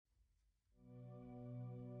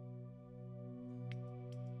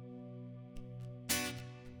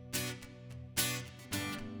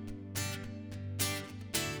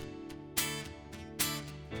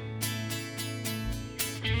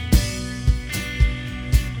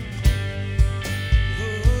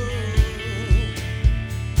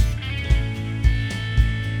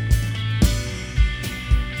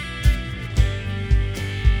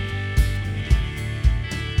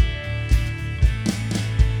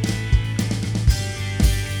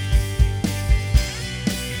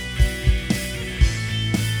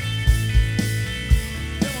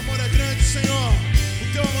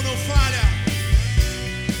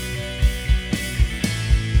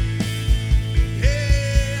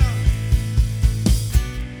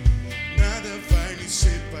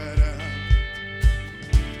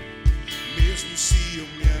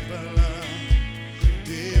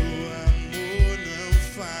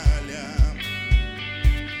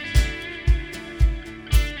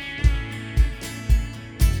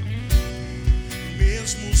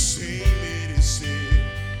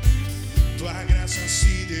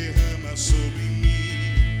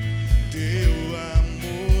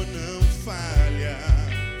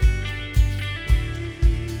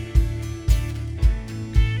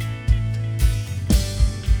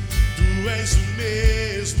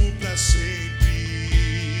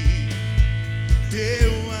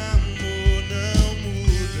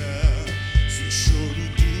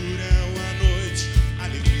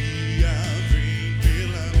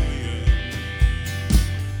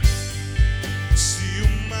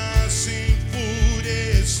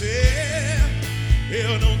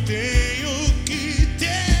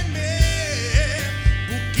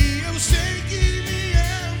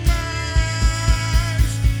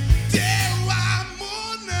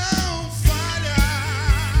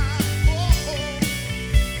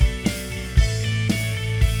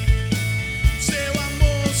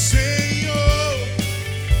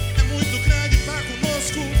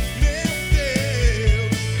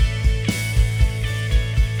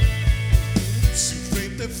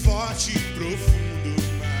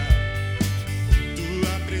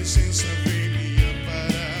presença vem me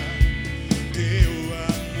amparar. Teu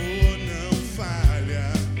amor não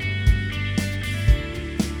falha.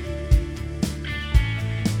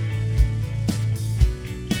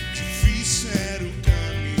 Difícil era o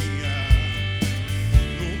caminhar,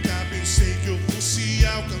 nunca pensei que eu fosse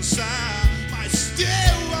alcançar, mas teu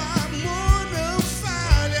amor não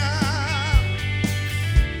falha.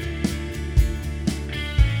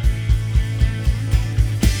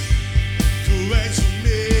 Tu és o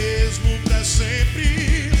mesmo pra sempre.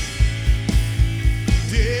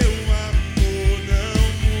 Teu amor não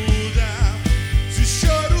muda. Se o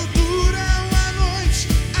choro dura uma noite,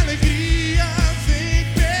 a alegria vem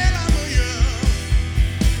pela manhã.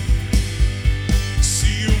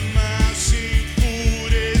 Se o mar se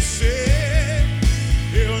enfurecer,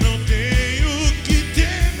 eu não tenho que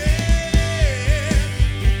temer,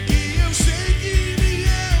 porque eu sei que me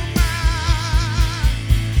ama.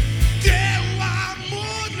 Teu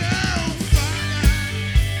amor não falha.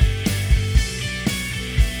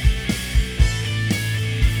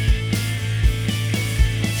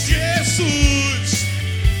 Jesus,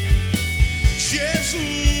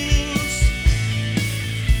 Jesus,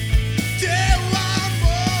 teu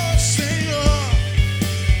amor, Senhor,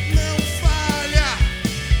 não falha,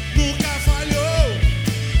 nunca falhou,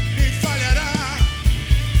 nem falhará.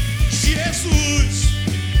 Jesus,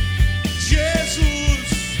 Jesus,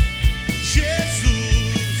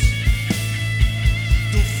 Jesus,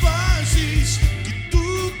 tu fazes que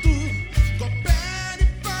tudo coopere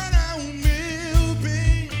para o meu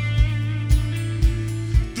bem.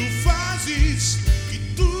 Tu fazes que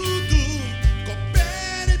tudo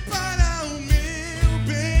coopere para o meu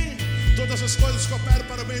bem. Todas as coisas cooperam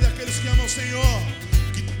para o bem daqueles que amam o Senhor.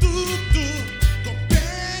 Que tudo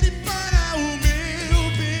coopere para o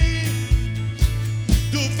meu bem.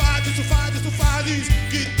 Tu fazes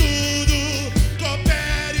que tudo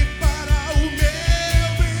coopere para o meu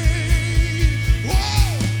bem.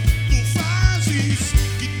 Oh! Tu fazes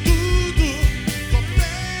que tudo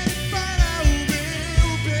coopere para o meu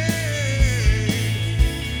bem.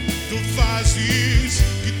 Tu fazes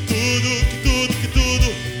que tudo,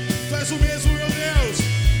 tu és o mesmo, meu Deus.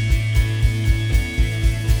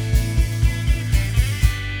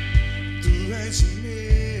 Tu és o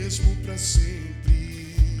mesmo pra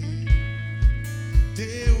sempre.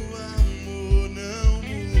 Teu amor não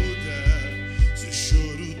muda. Se o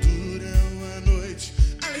choro dura uma noite,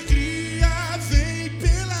 a alegria vem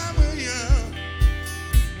pela manhã.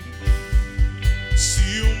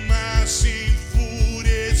 Se o mar se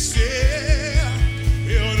enfurecer,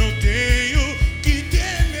 eu não tenho que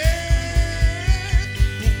temer,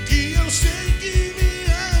 porque eu sei que me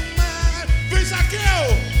ama. Vem, Zaqueu,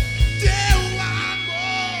 teu amor.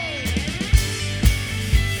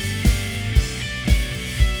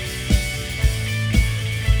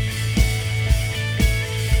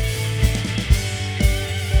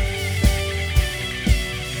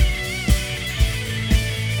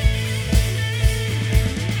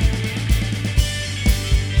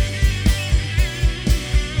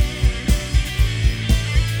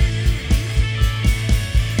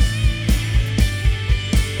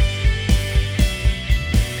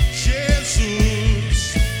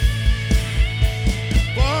 Jesus,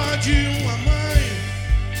 pode uma mãe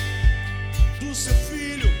do seu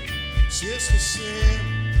filho se esquecer.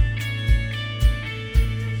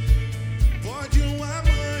 Pode uma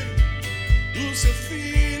mãe do seu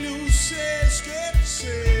filho se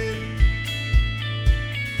esquecer.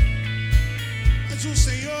 Mas o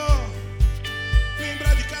Senhor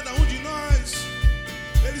lembra de cada um de nós.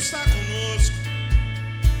 Ele está conosco.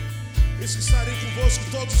 Eis que estarei convosco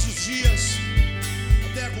todos os dias,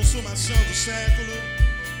 até a consumação do século.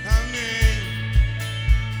 Amém.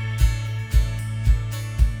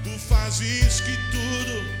 Tu fazes que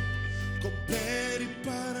tudo coopere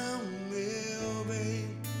para o meu bem.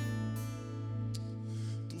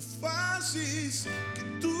 Tu fazes que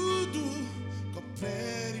tudo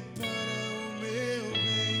coopere para o meu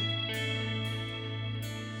bem.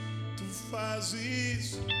 Tu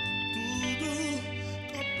fazes que tudo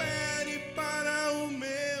coopere para o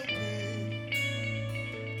meu bem.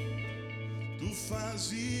 Tu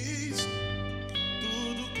fazes que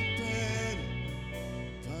tudo coopere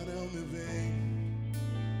para o meu bem.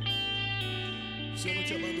 O Senhor não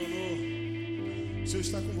te abandonou. O Senhor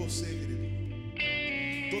está com você, querido.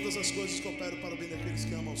 Todas as coisas cooperam para o bem daqueles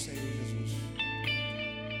que amam o Senhor Jesus.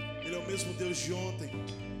 Ele é o mesmo Deus de ontem,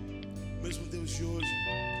 o mesmo Deus de hoje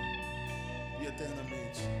e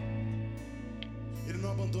eternamente. Ele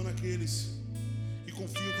não abandona aqueles que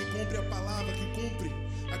confiam, que cumpre a palavra, que cumpre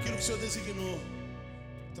aquilo que o Senhor designou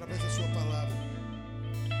através da sua palavra.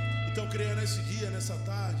 Então creia nesse dia, nessa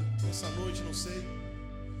tarde, nessa noite, não sei,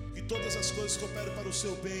 que todas as coisas cooperem para o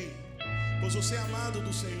seu bem, pois você é amado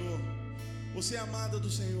do Senhor. Você é amada do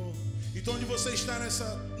Senhor. Então onde você está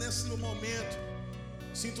nesse momento,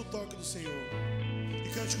 sinta o toque do Senhor e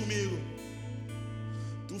cante comigo.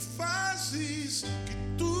 Tu fazes que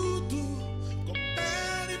tudo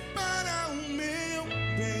coopere para o meu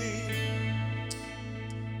bem.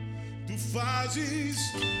 Tu fazes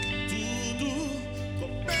que tudo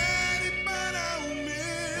coopere para o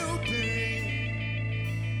meu bem.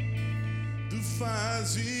 Tu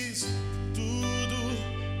fazes